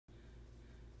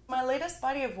My latest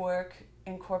body of work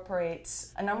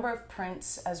incorporates a number of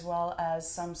prints as well as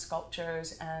some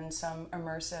sculptures and some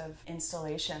immersive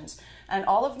installations. And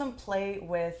all of them play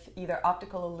with either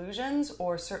optical illusions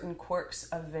or certain quirks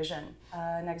of vision.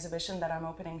 An exhibition that I'm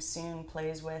opening soon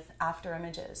plays with after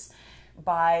images.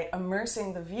 By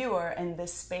immersing the viewer in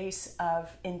this space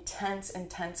of intense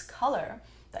color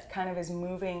that kind of is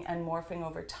moving and morphing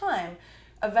over time,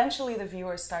 eventually the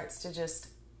viewer starts to just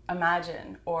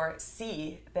imagine or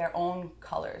see their own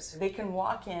colors. They can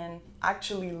walk in,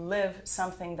 actually live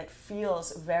something that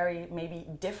feels very maybe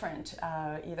different,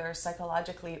 either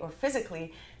psychologically or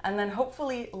physically, and then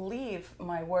hopefully leave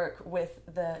my work with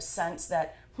the sense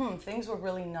that, things were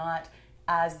really not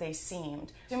as they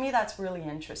seemed. To me, that's really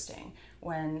interesting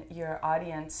when your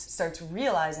audience starts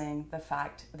realizing the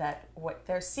fact that what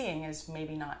they're seeing is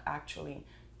maybe not actually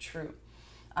true.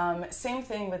 Same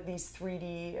thing with these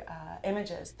 3D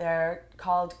images. They're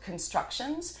called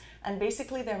constructions, and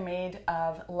basically they're made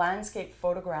of landscape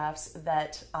photographs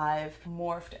that I've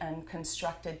morphed and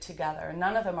constructed together.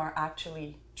 None of them are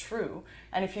actually true,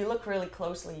 and if you look really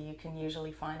closely, you can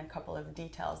usually find a couple of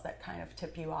details that kind of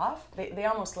tip you off. They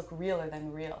almost look realer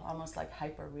than real, almost like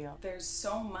hyper real. There's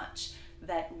so much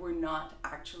that we're not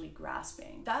actually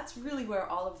grasping. That's really where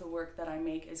all of the work that I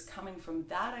make is coming from,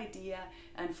 that idea,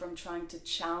 and from trying to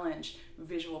challenge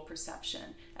visual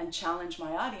perception and challenge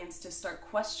my audience to start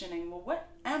questioning, well, what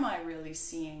am I really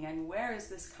seeing and where is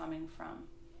this coming from?